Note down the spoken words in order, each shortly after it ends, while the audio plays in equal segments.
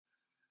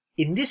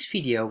In this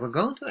video, we're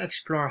going to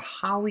explore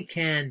how we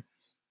can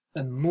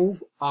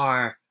move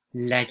our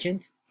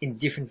legend in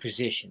different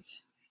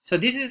positions. So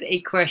this is a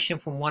question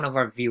from one of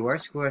our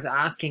viewers who was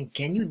asking,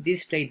 can you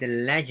display the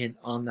legend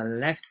on the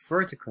left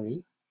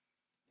vertically?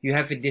 You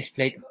have it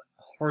displayed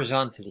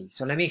horizontally.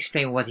 So let me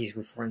explain what he's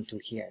referring to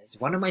here. It's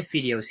one of my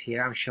videos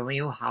here. I'm showing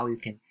you how you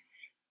can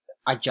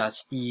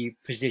adjust the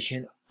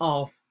position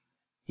of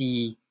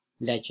the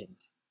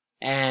legend.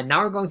 And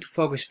now we're going to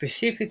focus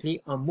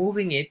specifically on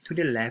moving it to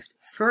the left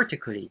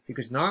vertically,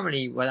 because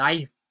normally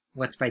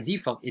what's by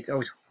default, it's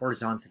always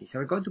horizontally. So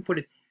we're going to put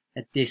it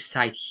at this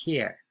side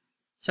here.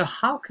 So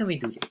how can we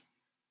do this?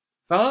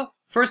 Well,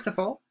 first of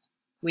all,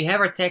 we have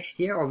our text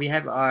here, or we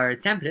have our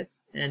template,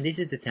 and this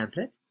is the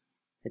template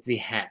that we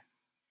have.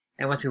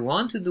 And what we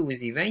want to do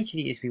is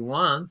eventually we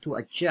want to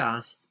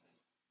adjust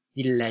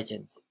the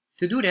legend.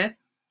 To do that,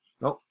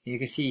 well, you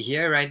can see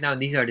here right now,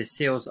 these are the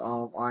sales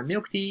of our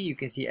milk tea. You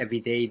can see every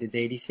day the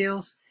daily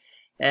sales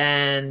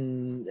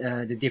and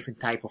the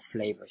different type of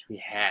flavors we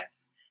have.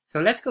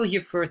 So let's go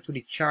here first to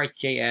the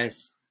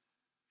Chart.JS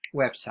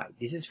website.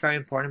 This is very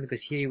important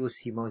because here you will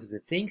see most of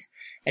the things,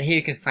 and here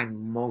you can find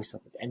most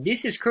of it. And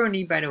this is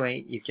currently, by the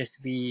way, if just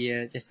to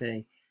be just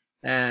a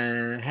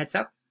heads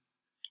up,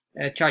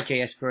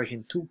 Chart.js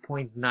version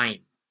 2.9.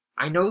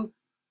 I know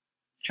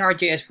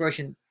Chart.js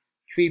version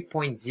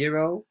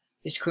 3.0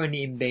 is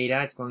currently in beta.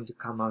 It's going to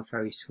come out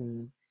very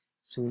soon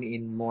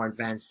in more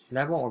advanced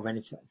level, or when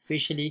it's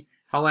officially.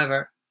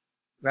 However,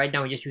 right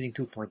now we're just using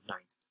 2.9.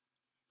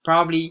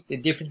 Probably the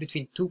difference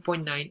between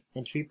 2.9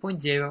 and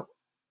 3.0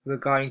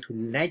 regarding to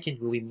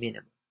legend will be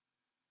minimal.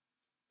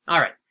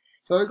 Alright,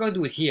 so what we're going to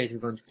do is we're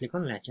going to click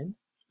on legend.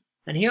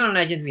 And here on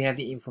legend we have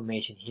the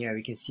information here.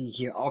 We can see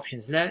here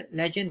options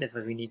legend, that's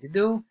what we need to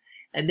do.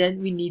 And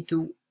then we need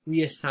to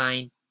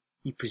reassign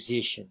the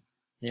position.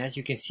 And as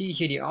you can see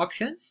here, the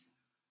options: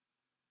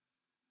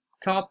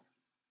 top,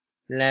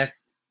 left,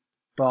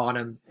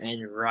 bottom,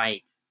 and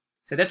right.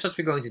 So that's what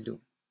we're going to do.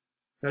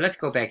 So let's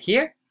go back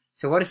here.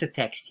 So what is the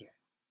text here?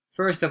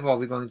 First of all,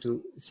 we're going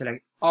to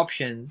select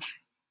option,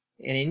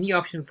 and in the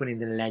option we put in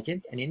the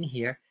legend, and in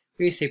here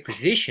we say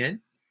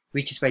position,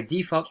 which is by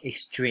default a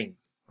string.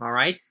 All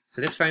right,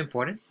 so that's very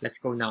important. Let's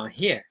go now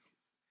here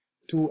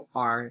to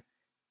our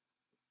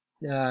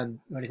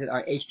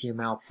our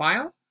HTML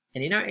file,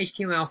 and in our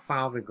HTML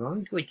file we're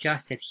going to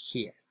adjust it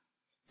here.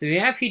 So we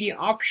have here the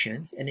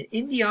options, and then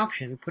in the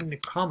option we put in a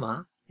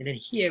comma, and then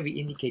here we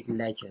indicate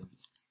legend.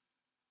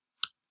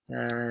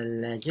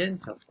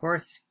 Legend, of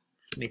course,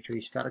 make sure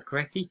you spell it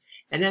correctly.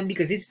 And then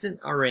because this is an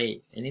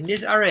array, and in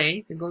this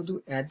array we're going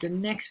to add the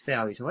next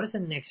value. So what is the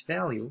next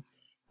value?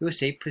 We'll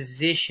say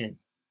position.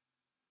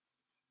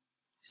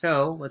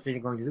 So what we're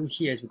going to do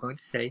here is we're going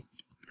to say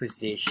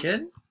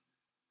position,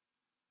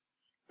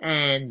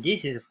 and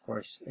this is of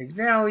course a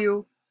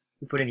value.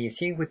 We put in here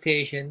single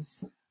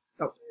quotations.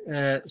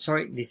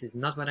 Sorry, this is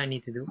not what I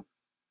need to do.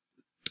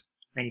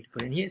 I need to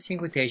put in here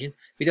single quotations.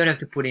 We don't have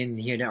to put in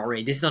here the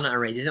array. This is not an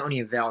array. This is only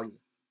a value.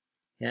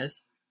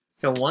 Yes.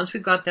 So once we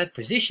got that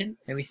position,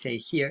 and we say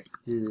here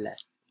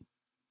left.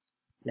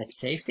 Let's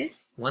save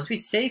this. Once we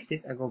save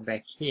this, I go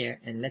back here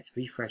and let's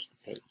refresh the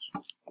page.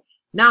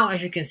 Now,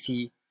 as you can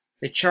see,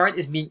 the chart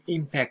is being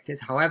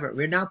impacted. However,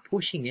 we're now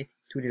pushing it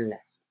to the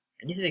left.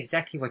 And this is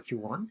exactly what you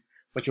want,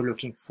 what you're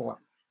looking for.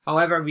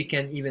 However, we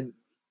can even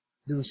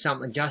do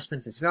some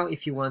adjustments as well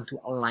if you want to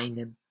align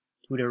them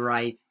to the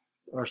right,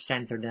 or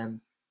center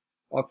them,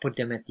 or put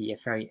them at the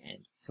very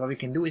end. So what we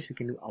can do is we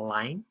can do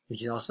align,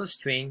 which is also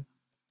string,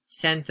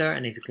 center,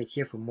 and if you click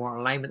here for more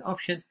alignment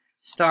options,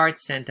 start,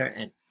 center,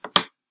 end.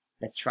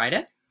 Let's try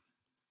that.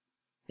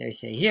 Then we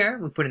say here,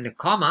 we put in a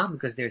comma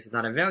because there's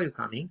another value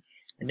coming,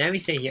 and then we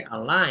say here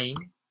align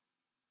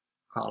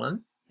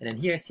column, and then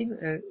here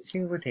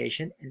single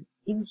quotation, and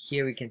in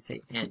here we can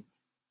say end.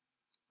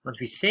 Once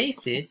we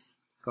save this,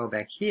 go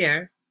back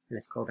here,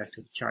 let's go back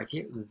to the chart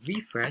here, we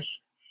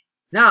refresh.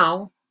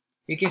 Now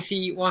you can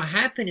see what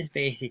happened is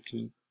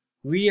basically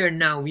we are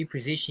now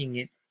repositioning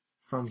it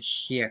from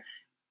here,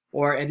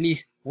 or at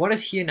least what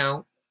is here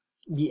now,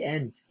 the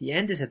end. The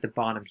end is at the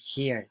bottom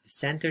here, the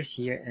center is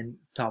here, and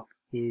top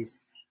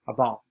is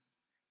above,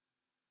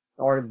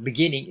 or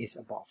beginning is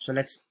above. So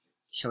let's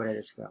show that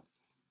as well.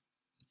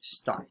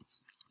 Start.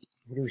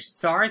 We do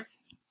start,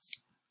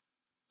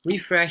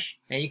 refresh,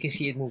 and you can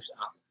see it moves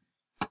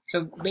up.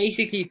 So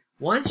basically,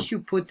 once you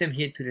put them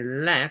here to the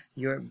left,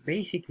 you're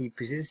basically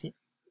positioning,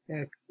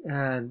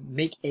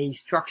 make a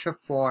structure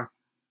for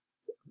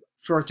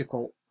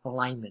vertical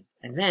alignment,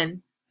 and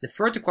then the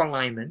vertical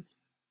alignment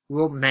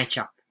will match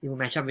up. It will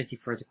match up with the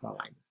vertical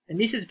alignment, and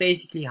this is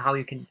basically how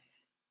you can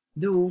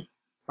do,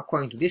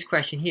 according to this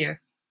question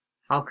here,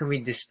 how can we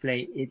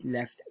display it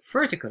left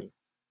vertically.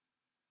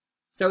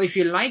 So if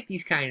you like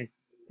these kind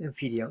of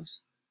videos,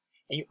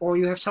 or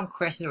you have some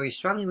questions, or you're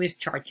struggling with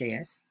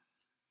Chart.js,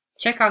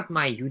 check out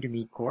my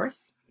Udemy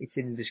course. It's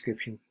in the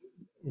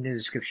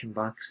description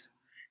box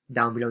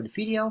down below the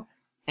video.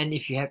 And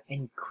if you have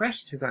any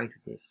questions regarding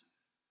to this,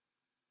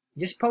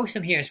 just post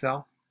them here as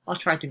well. I'll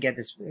try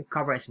to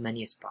cover as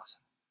many as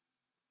possible.